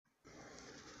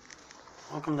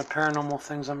Welcome to Paranormal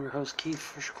Things. I'm your host,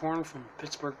 Keith Fishcorn from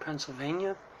Pittsburgh,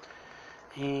 Pennsylvania.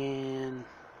 And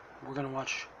we're going to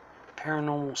watch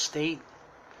Paranormal State,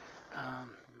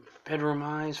 Bedroom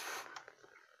Eyes,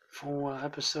 full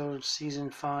episode, Season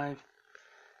 5,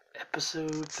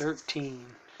 Episode 13.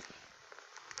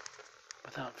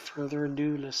 Without further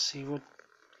ado, let's see what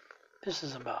this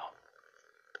is about.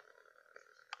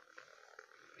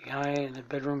 The eye in the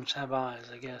bedrooms have eyes,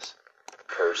 I guess.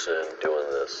 Person doing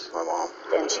this. My mom.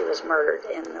 Then she was murdered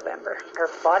in November. Her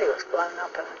body was blown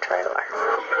up in a trailer.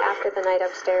 After the night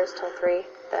upstairs till 3,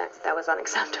 that was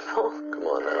unacceptable. Come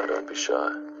on now, don't be shy.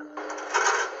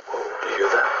 Whoa, you hear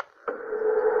that?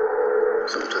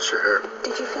 Something touched your hair.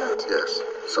 Did you feel it too? Yes.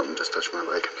 Something just touched my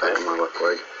leg. Back of my left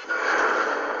leg.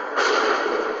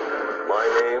 My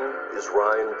name is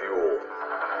Ryan Buell.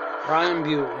 Ryan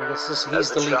Buell, I guess he's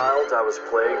As the a leader. child, I was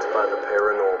plagued by the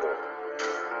paranormal.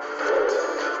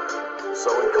 So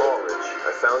in college,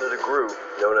 I founded a group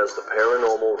known as the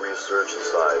Paranormal Research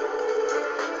Society.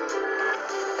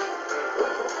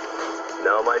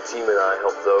 Now my team and I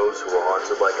help those who are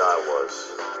haunted like I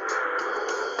was.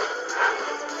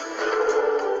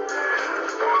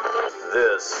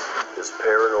 This is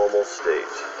Paranormal State.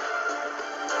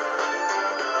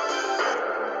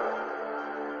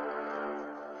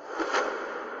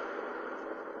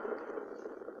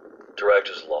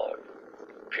 Director's log.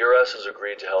 PRS has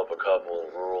agreed to help a couple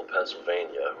in rural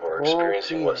Pennsylvania who are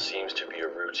experiencing what seems to be a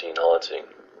routine haunting.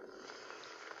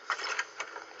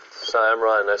 Hi, I'm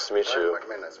Ryan. Nice to meet you.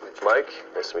 Nice to meet you. Mike,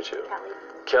 nice to meet you.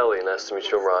 Kelly, nice to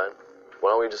meet you. I'm Ryan.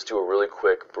 Why don't we just do a really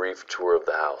quick, brief tour of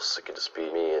the house? It could just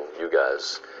be me and you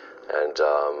guys, and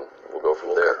we'll go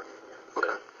from there.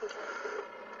 Okay.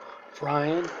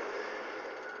 Ryan?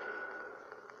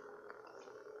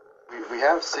 We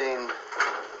have seen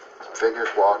figures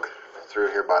walk through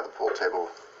here by the pool table.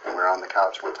 When we were on the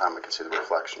couch one time, we could see the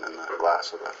reflection in the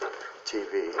glass of the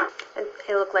TV.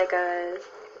 It looked like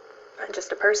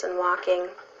just a person walking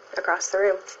across the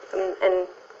room. And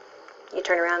you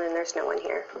turn around and there's no one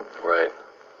here. Right.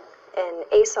 And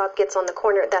Aesop gets on the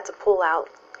corner, that's a pull out,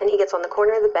 and he gets on the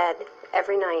corner of the bed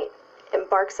every night and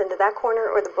barks into that corner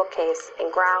or the bookcase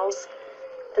and growls.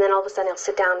 And then all of a sudden he'll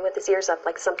sit down with his ears up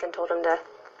like something told him to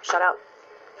shut up.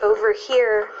 Over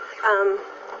here,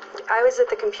 I was at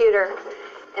the computer,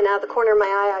 and out of the corner of my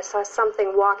eye, I saw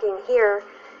something walking here,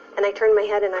 and I turned my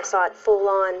head and I saw it full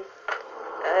on,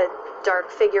 a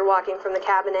dark figure walking from the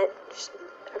cabinet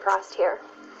across here.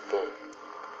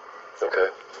 Okay.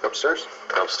 Upstairs?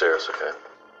 Upstairs, okay.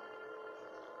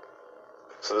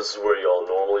 So this is where you all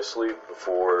normally sleep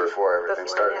before Everything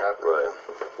started happening. Right.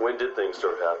 When did things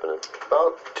start happening?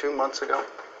 About 2 months ago.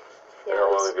 Yeah, And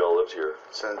how long have you all lived here?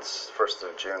 Since 1st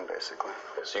of June, basically.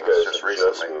 So you guys Just have just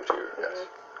recently. moved here? Yes.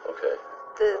 Okay.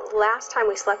 The last time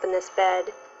we slept in this bed,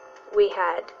 we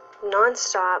had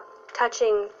nonstop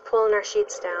touching, pulling our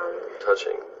sheets down.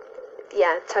 Touching.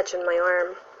 Yeah, touching my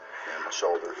arm, And my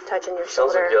shoulder. touching your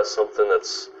Sounds shoulder. like you have something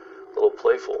that's a little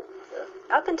playful.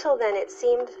 Up until then, it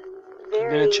seemed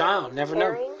very been a child, never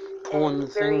know. caring Pulling and the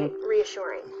very thing.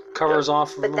 reassuring. Covers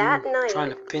off of But him, that night, trying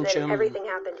to pinch that him. everything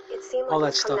happened. It seemed like all it that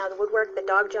was coming stuff. out of the woodwork. The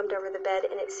dog jumped over the bed,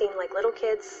 and it seemed like little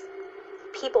kids,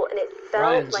 people, and it felt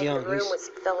Ryan's like young. the room He's was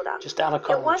filled up. just out of It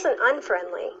college. wasn't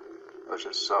unfriendly, It was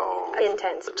just so...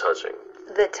 intense. The touching.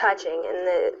 The touching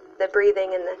and the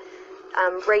breathing and the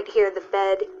right here, the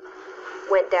bed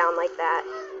went down like that,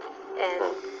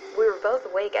 and we were both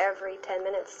awake every 10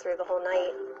 minutes through the whole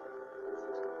night.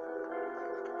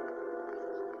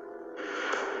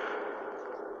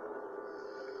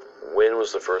 When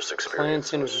was the first experience?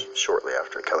 Clanton was Shortly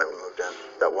after Kelly moved in.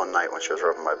 That one night when she was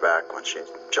rubbing my back, when she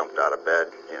jumped out of bed,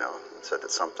 and said that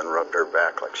something rubbed her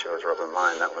back like she was rubbing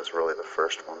mine, that was really the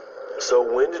first one. So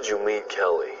when did you meet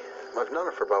Kelly? I've known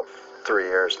her for about 3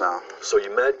 years now. So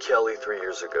you met Kelly 3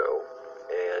 years ago,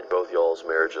 and both y'all's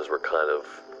marriages were kind of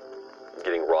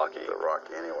getting rocky. The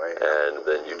Rocky anyway. And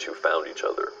then you two found each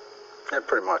other. Yeah,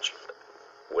 pretty much.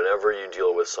 Whenever you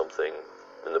deal with something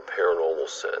in the paranormal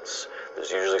sense,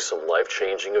 there's usually some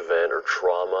life-changing event or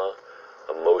trauma,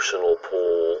 emotional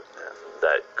pull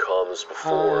that comes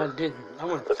before I didn't. I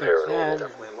wouldn't the think paranormal. that.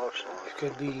 Definitely emotional. It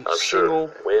could be I'm single,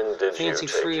 sure. When did fancy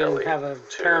you take free, Kelly and have a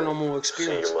to paranormal see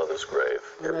experience. your mother's grave?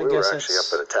 Yeah, I we were guess actually up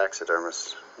that's at a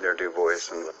taxidermist near Du Bois,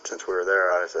 and since we were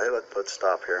there, I said, hey, let's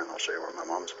stop here, and I'll show you where my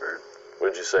mom's buried.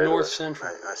 What did you say? to North her?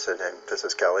 Central. I said, hey, this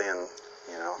is Kelly, and,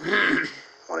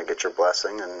 want to get your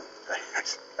blessing, and I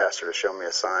asked her to show me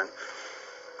a sign.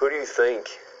 Who do you think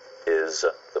is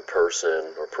the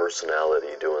person or personality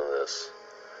doing this?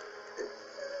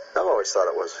 I've always thought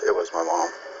it was my mom.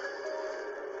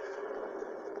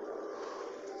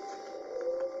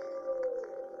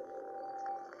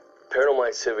 Paranormal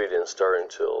activity didn't start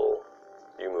until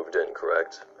you moved in,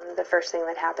 correct? The first thing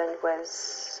that happened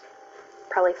was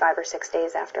probably 5 or 6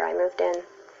 days after I moved in.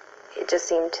 It just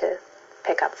seemed to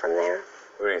pick up from there.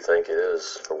 Who do you think it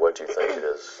is, or what do you think it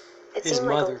is? It His seemed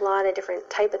mother. like a lot of different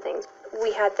type of things.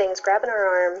 We had things grabbing our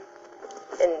arm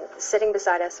and sitting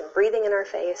beside us and breathing in our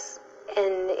face.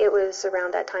 And it was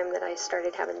around that time that I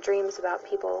started having dreams about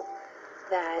people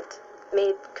that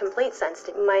made complete sense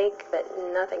to Mike, but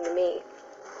nothing to me.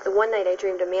 The one night I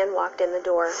dreamed a man walked in the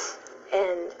door,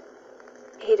 and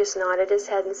he just nodded his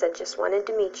head and said, "Just wanted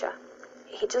to meet you."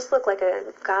 He just looked like a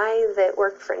guy that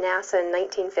worked for NASA in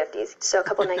 1950s. So a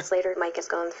couple nights later, Mike has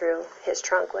gone through his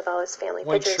trunk with all his family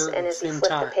White pictures, shirt and and as he thin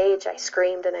flipped tie. the page, I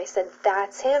screamed and I said,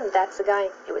 "That's him, that's the guy."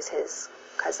 It was his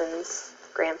cousin's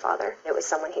grandfather. It was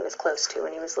someone he was close to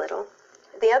when he was little.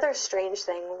 The other strange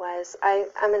thing was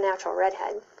I'm a natural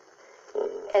redhead,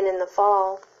 and in the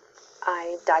fall,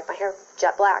 I dyed my hair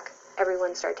jet black.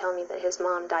 Everyone started telling me that his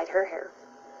mom dyed her hair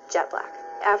jet black.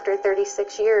 After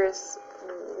 36 years,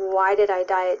 why did I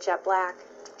dye it jet black?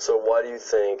 So why do you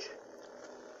think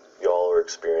y'all are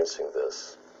experiencing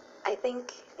this? I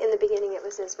think in the beginning it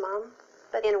was his mom,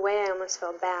 but in a way I almost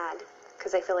feel bad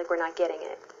because I feel like we're not getting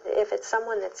it. If it's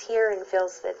someone that's here and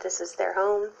feels that this is their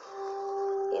home,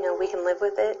 you know, we can live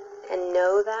with it and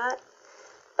know that.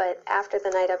 But after the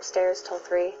night upstairs till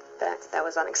 3, that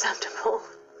was unacceptable.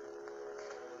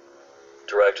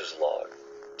 Director's log.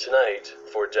 Tonight,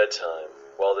 for dead time,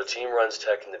 while the team runs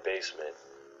tech in the basement,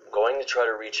 I'm going to try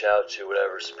to reach out to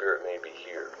whatever spirit may be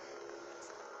here.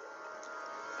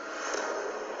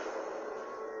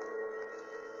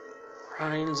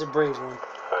 Ryan's a brave one.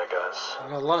 Alright guys,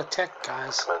 We got a lot of tech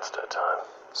guys. it's dead time.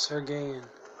 Sergey and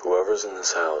Whoever's in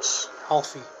this house,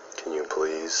 Alfie. can you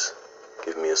please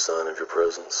give me a sign of your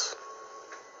presence?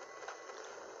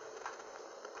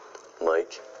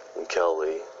 Mike and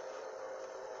Kelly,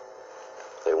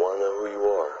 they want to know who you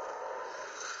are.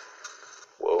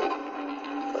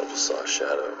 Whoa, I just saw a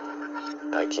shadow.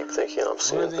 I keep thinking I'm Where are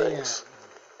seeing they things.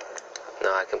 No,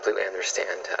 I completely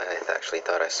understand. I actually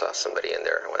thought I saw somebody in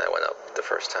there when I went up the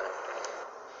first time.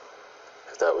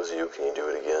 If that was you, can you do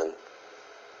it again?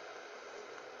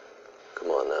 Come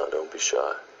on now, don't be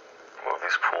shy. Move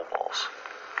these pool balls.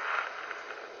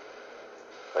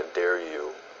 I dare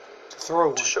you To throw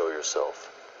one. to show yourself.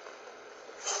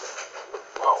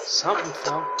 Oh, Something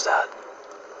fell. what's that?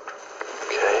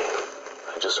 Okay,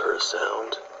 I just heard a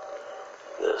sound.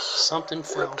 This Something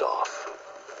fell. ripped off.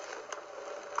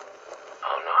 I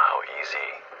don't know how easy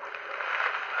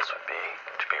this would be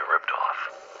to be ripped off.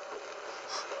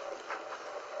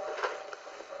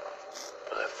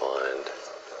 But I find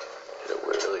it a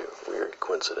really weird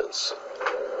coincidence.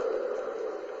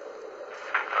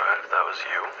 Alright, if that was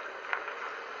you.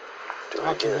 Do it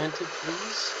again. Documented,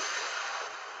 please.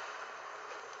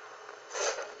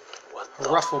 What A the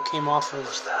ruffle came off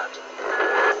was of. that?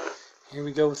 Here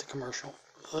we go with the commercial.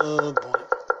 Oh boy.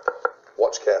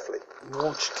 Watch carefully.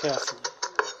 Watch carefully.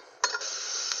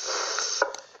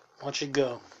 Watch it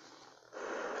go.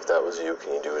 If that was you,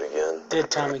 can you do it again? Dead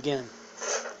time again.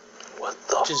 What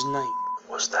the Which is night.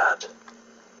 was that?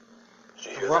 Did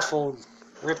you A hear ruffle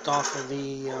ripped off of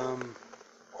the that?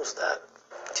 What was that?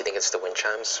 Do you think it's the wind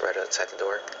chimes right outside the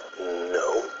door?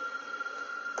 No.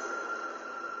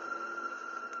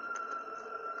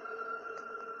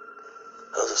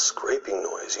 That was a scraping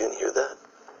noise. You didn't hear that?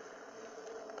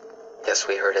 Yes,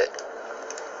 we heard it.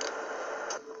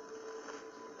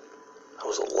 That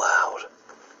was loud.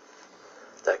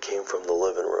 That came from the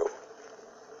living room.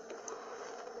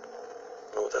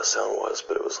 I don't know what that sound was,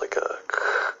 but it was like a...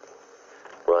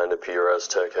 Ryan to PRS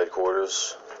Tech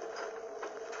headquarters.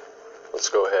 Let's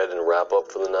go ahead and wrap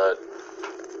up for the night.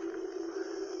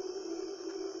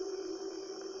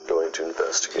 Going to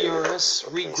investigate PRS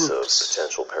a piece of regroups.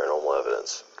 potential paranormal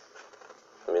evidence.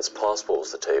 I mean, it's possible it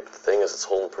was the tape. The thing is, it's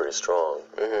holding pretty strong.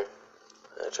 Mm-hmm.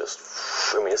 And it just...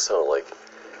 I mean, it sounded like...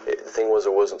 the thing was,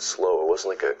 it wasn't slow. It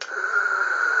wasn't like a...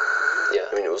 Yeah.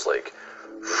 I mean, it was like...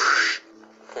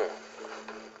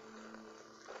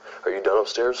 Are you done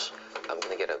upstairs? I'm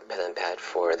gonna get a pen and pad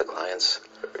for the clients.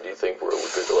 Or do you think we're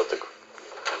good to let the...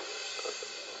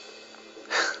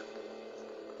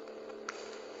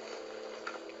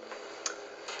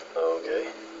 Okay.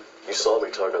 You saw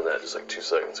me talk on that just like 2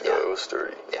 seconds ago. Yeah. It was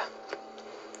sturdy. Yeah.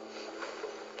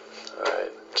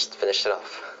 Alright. Just finished it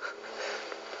off.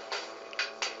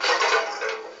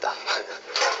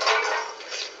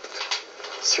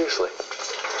 Seriously.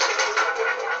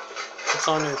 It's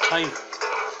on there tight.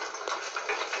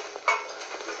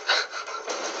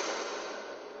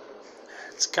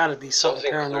 It's got gotta be something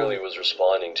Something clearly paranormal. was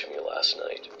responding to me last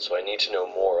night, so I need to know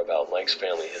more about Mike's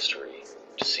family history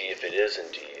to see if it is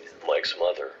indeed Mike's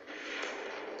mother.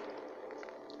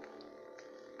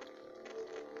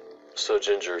 So,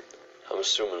 Ginger, I'm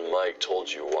assuming Mike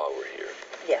told you why we're here.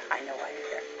 Yeah, I know why you're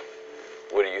here.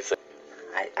 What do you think?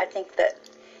 I think that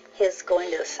his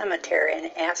going to the cemetery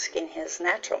and asking his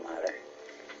natural mother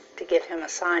to give him a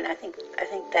sign, I think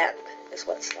that is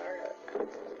what started it.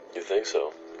 You think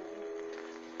so?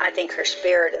 I think her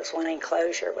spirit is wanting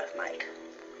closure with Mike.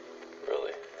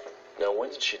 Really? Now, when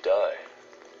did she die?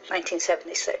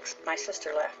 1976. My sister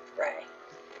left Ray,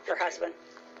 her husband.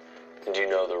 And do you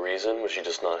know the reason? Was she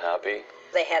just not happy?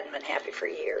 They hadn't been happy for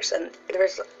years, and there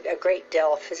was a great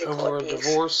deal of physical Over a abuse.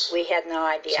 divorce? We had no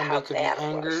idea Somebody how could be bad it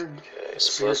was. angered. Okay, A so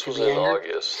spirit this could was be in angered.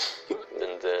 August,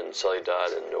 and then Sally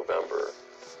died in November.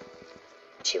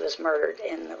 She was murdered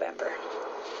in November.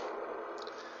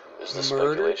 Is this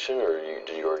Murder? speculation, or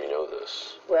did you already know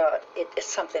this? Well,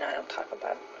 it's something I don't talk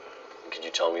about. Could you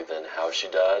tell me then how she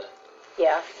died?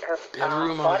 Yeah, her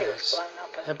Bedroom body was Eyes. blown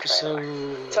up in the trailer.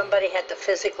 Episode Somebody had to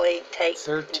physically take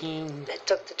 13. It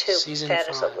took the tube Season fed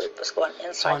as 5. it was going on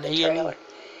inside the A&E. trailer.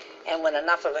 And when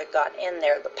enough of it got in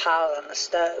there, the pile on the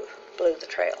stove blew the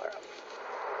trailer up.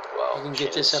 Wow. You can she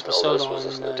get this didn't smell episode this. Was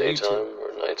this in on, the daytime YouTube.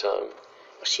 or nighttime?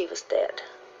 She was dead.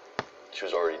 She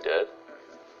was already dead?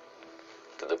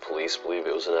 Did the police believe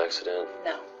it was an accident?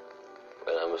 No,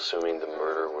 And I'm assuming the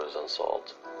murder was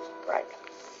unsolved. right.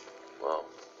 Wow.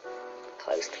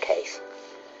 Closed the case.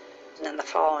 And then the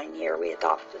following year, we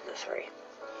adopted the three.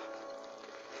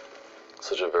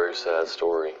 Such a very sad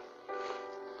story.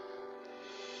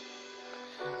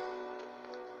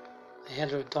 They had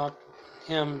to adopt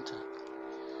him to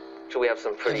So we have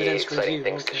some pretty evidence exciting review.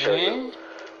 things to show you. Okay.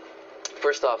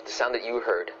 First off, the sound that you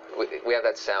heard. We have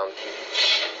that sound.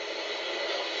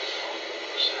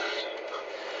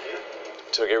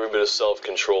 Took every bit of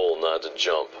self-control not to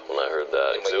jump when I heard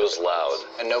that, because it was loud.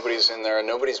 And nobody's in there, and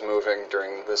nobody's moving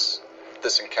during this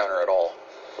encounter at all.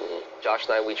 Josh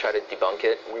and I, we tried to debunk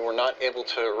it. We were not able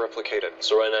to replicate it.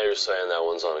 So right now you're saying that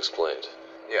one's unexplained?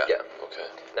 Yeah. Yeah. Okay.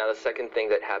 Now the second thing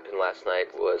that happened last night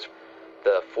was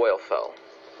the foil fell.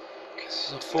 This is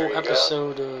a There full you go.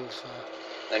 episode of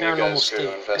Then you Paranormal guys go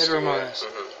State. Bedroom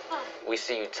investigate. Eyes. We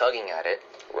see you tugging at it.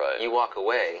 Right. You walk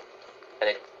away, and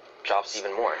it drops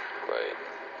even more. Right.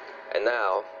 And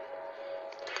now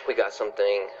we got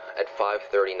something at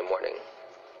 5:30 in the morning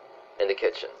in the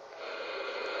kitchen.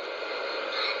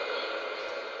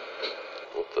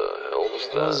 What the hell was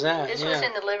that? What was that? This Yeah. was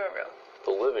in the living room.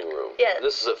 The living room. Yeah.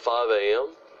 This is at 5 a.m.?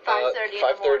 5:30 in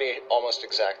the morning. 5:30, almost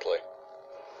exactly.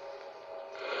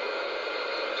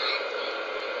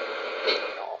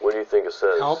 What do you think it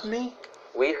says? Help me?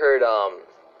 We heard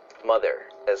mother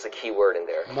as a key word in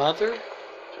there. Mother?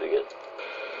 Do it again.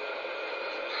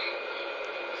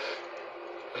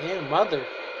 Yeah, mother.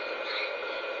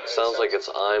 Sounds like it's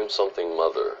I'm something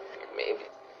mother. Maybe.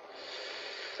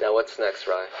 Now what's next,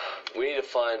 Ryan? We need to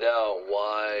find out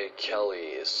why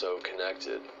Kelly is so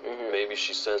connected. Maybe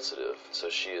she's sensitive, so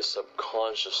she is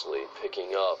subconsciously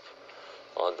picking up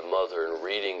on the mother and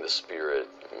reading the spirit.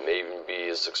 It may even be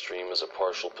as extreme as a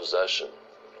partial possession.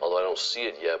 Although I don't see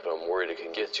it yet, but I'm worried it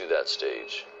could get to that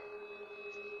stage.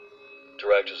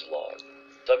 Director's log.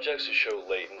 Subjects who show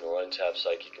latent or untapped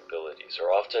psychic abilities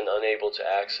are often unable to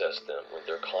access them when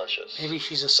they're conscious. Maybe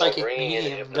she's a So psychic bringing in a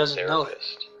medium, doesn't know it.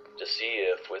 hypnotherapist to see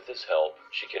if, with his help,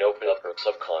 she can open up her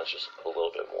subconscious a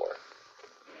little bit more.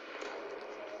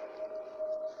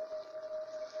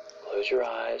 Close your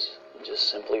eyes and just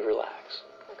simply relax.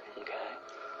 Okay?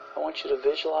 I want you to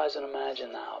visualize and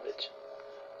imagine now that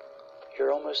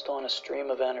you're almost on a stream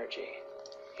of energy.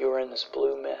 You are in this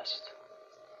blue mist.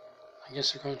 I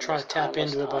guess they're going to try to This tap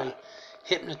timeless into it by time.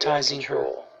 hypnotizing You have her.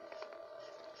 control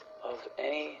of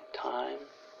any time,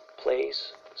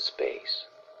 place, space.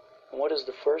 And what is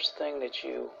the first thing that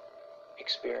you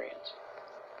experience?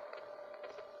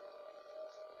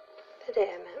 The day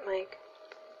I met Mike,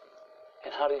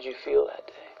 And how did you feel that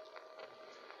day?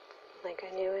 like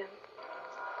I knew him.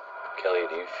 Kelly,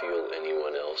 do you feel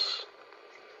anyone else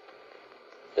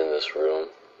in this room,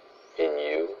 in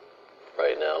you,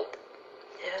 right now?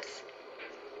 Yes.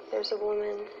 There's a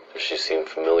woman. Does she seem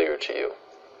familiar to you?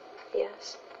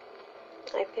 Yes.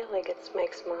 I feel like it's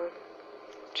Mike's mom.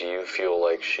 Do you feel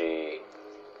like she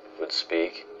would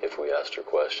speak if we asked her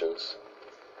questions?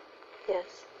 Yes.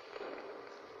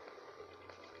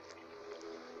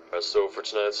 Alright, so for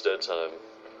tonight's dead time,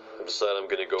 I've decided I'm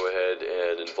going to go ahead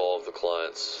and involve the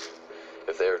clients.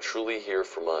 If they are truly here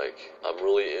for Mike, I'm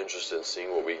really interested in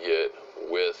seeing what we get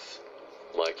with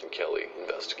Mike and Kelly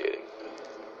investigating.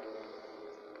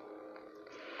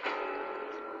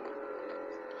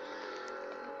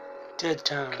 Dead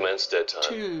time. Commence dead time.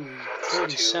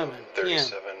 2:37 p.m.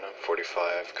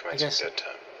 37:45, commencing dead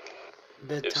time.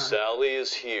 Bedtime. If Sally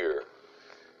is here,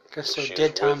 Guess if so she's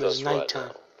dead time with is us right nighttime.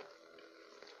 now,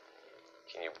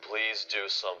 can you please do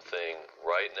something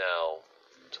right now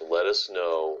to let us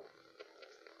know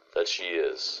that she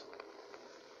is?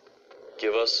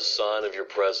 Give us a sign of your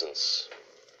presence.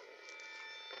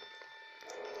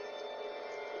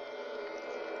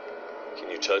 Can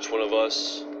you touch one of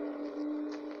us?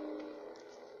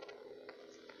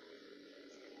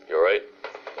 You alright?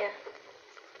 Yeah.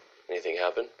 Anything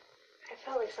happen? I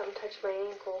felt like something touched my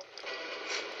ankle.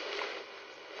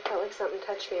 I felt like something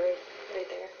touched me right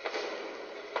there.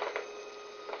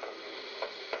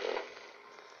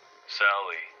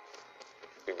 Sally,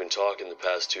 we've been talking the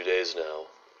past 2 days now.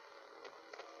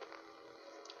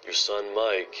 Your son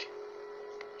Mike,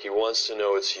 he wants to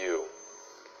know it's you.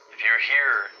 If you're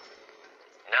here,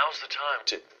 now's the time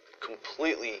to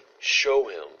completely show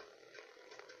him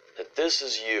that this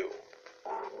is you.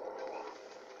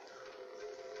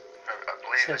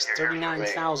 It says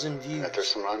 39,000 views That there's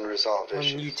some unresolved on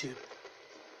issues. YouTube.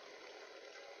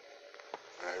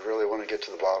 I really want to get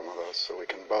to the bottom of those so we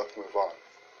can both move on.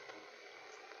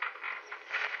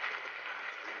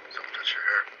 Something touched your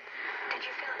hair. Did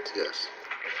you feel it? Yes.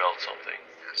 You felt something.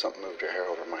 Something moved your hair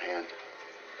over my hand.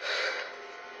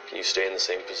 Can you stay in the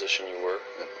same position you were?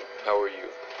 Yep. How are you?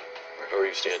 How are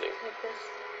you standing? Like this.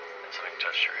 Something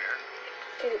touched your hair.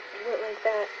 It went like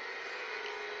that.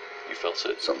 You felt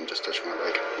it? Something just touched my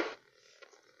leg.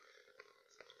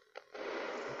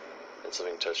 And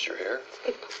something touched your hair?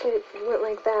 It went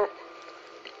like that.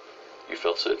 You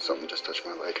felt it? Something just touched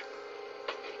my leg.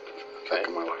 Okay. Back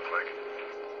of my leg.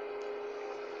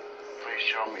 Please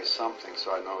show me something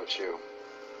so I know it's you.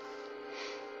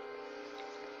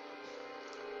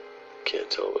 Can't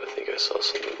tell, but I think I saw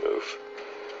something move.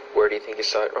 Where do you think you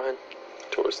saw it, Ryan?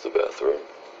 Towards the bathroom.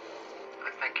 I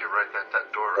think you're right at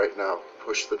that door right now.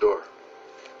 Push the door.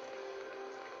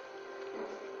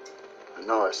 I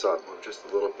know I saw it move just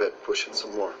a little bit. Push it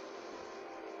some more.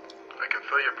 I can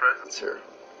feel your presence here.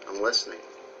 I'm listening.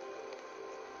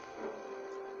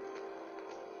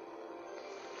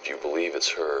 If you believe it's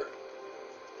her,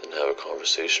 then have a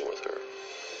conversation with her.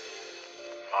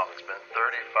 Mom, it's been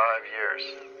 35 years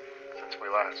since we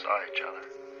last saw each other.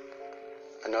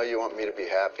 I know you want me to be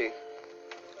happy,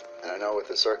 and I know with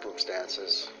the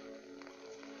circumstances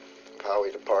of how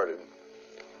we departed,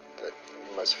 that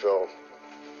you must feel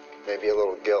maybe a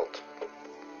little guilt.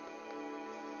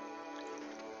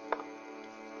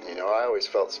 You know, I always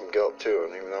felt some guilt too,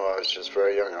 and even though I was just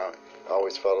very young, I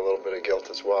always felt a little bit of guilt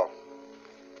as well.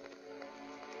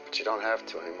 But you don't have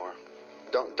to anymore.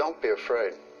 Don't be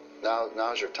afraid.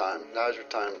 Now's your time. Now's your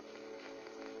time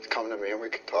to come to me and we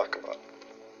can talk about it.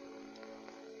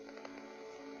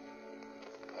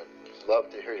 I'd love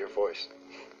to hear your voice.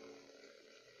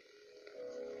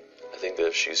 I think that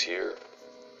if she's here,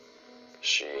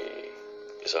 she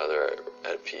is either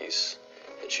at peace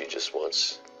and she just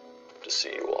wants to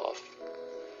see you off,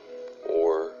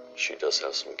 or she does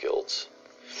have some guilt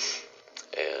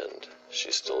and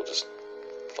she's still just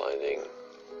finding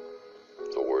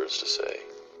the words to say.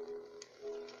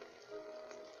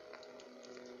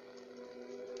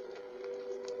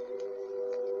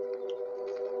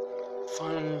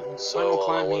 So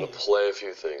I want to play a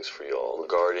few things for y'all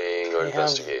regarding our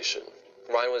investigation.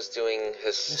 Ryan was doing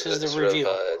his This is the sort reveal.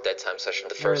 of dead time session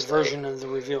the Or first version night, of the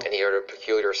reveal. and he heard a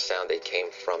peculiar sound that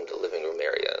came from the living room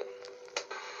area.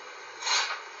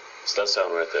 It's that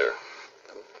sound right there.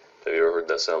 Have you ever heard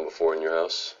that sound before in your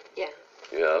house? Yeah.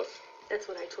 You have? That's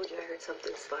when I told you I heard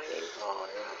something sliding. Oh,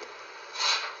 yeah.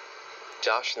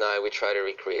 Josh and I, we tried to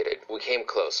recreate it. We came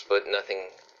close, but nothing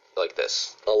like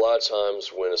this. A lot of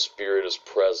times when a spirit is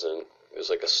present, there's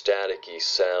like a staticky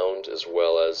sound as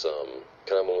well as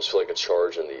kind of almost feel like a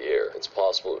charge in the air. It's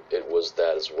possible it was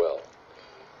that as well.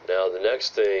 Now the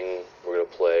next thing we're going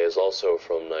to play is also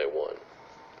from night one.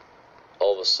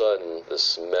 All of a sudden,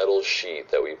 this metal sheet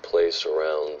that we placed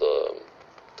around the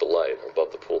light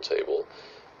above the pool table,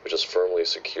 which is firmly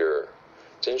secure,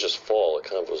 didn't just fall, it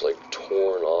kind of was like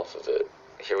torn off of it.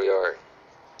 Here we are.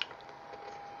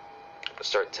 We'll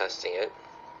start testing it.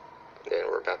 Then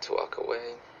we're about to walk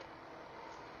away.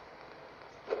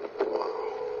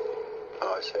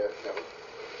 Oh, I see it. Yep.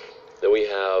 Then we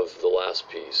have the last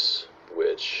piece,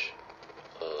 which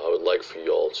I would like for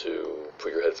y'all to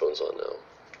put your headphones on now.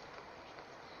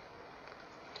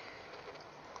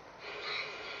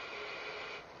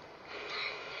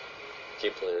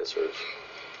 Keep playing it, Serge.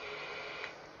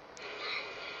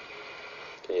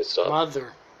 Can you stop?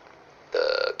 Mother.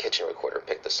 The kitchen recorder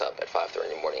picked this up at 5:30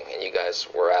 in the morning, and you guys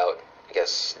were out I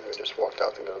guess they just walked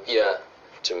out the door. Yeah.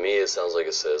 To me, it sounds like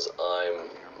it says, I'm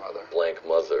your mother. Blank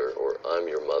mother, or I'm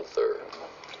your mother.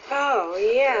 Oh,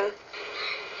 yeah.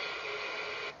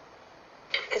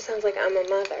 It sounds like I'm a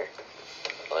mother.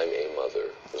 I'm a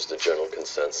mother was the general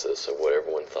consensus of what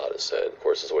everyone thought it said. Of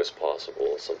course, it's always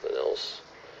possible something else.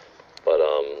 But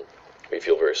we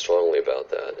feel very strongly about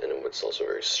that. And what's also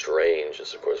very strange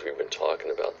is, of course, we've been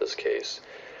talking about this case.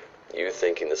 You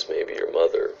thinking this may be your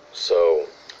mother. So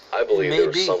I believe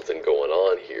there's something going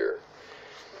on here.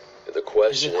 The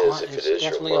question is, if it is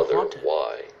your mother,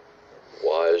 why?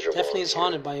 Why is your mom Definitely it's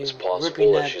haunted by It's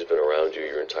possible that she's been around you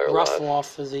your entire life. Ruffle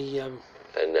off of the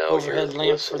and now overhead you're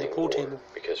lamp for the pool more table.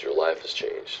 because your life has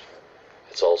changed.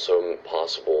 It's also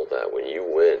possible that when you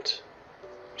went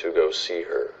to go see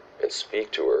her and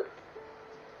speak to her,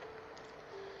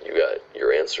 you got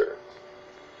your answer.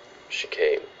 She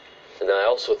came. And then I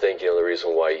also think, the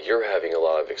reason why you're having a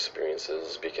lot of experiences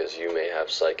is because you may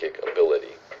have psychic ability.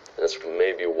 And that's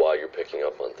maybe why you're picking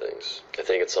up on things. I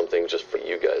think it's something just for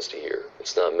you guys to hear.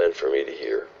 It's not meant for me to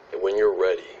hear. And when you're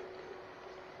ready,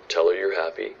 tell her you're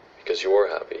happy, because you are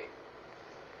happy.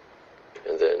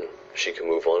 And then she can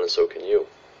move on, and so can you.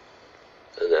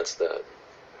 And that's that.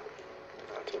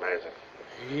 That's amazing.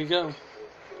 Here you go.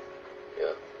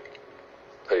 Yeah.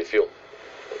 How do you feel?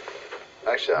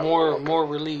 Actually, I'm more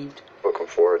relieved. Looking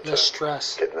forward to less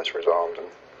stress. Getting this resolved and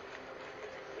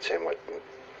seeing what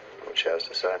she has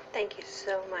to say. Thank you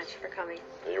so much for coming.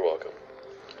 You're welcome.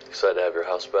 Excited to have your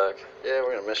house back? Yeah,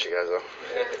 we're going to miss you guys, though.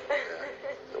 Yeah.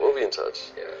 We'll be in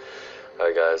touch. Yeah. All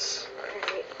right, guys.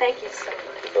 All right. Thank you so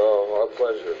much. Oh, our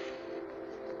pleasure.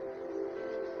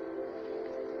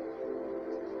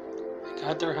 They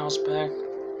got their house back,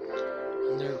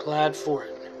 and they're glad for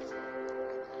it.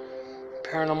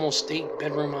 Paranormal State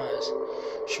Bedroom Eyes.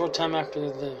 Short time after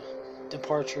the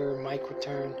departure, Mike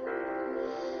returned.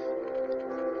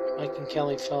 Mike and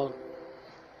Kelly felt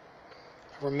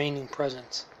a remaining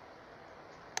presence.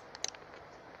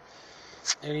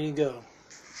 There you go.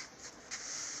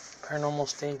 Paranormal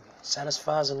State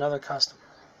satisfies another customer.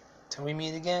 Till we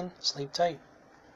meet again, sleep tight.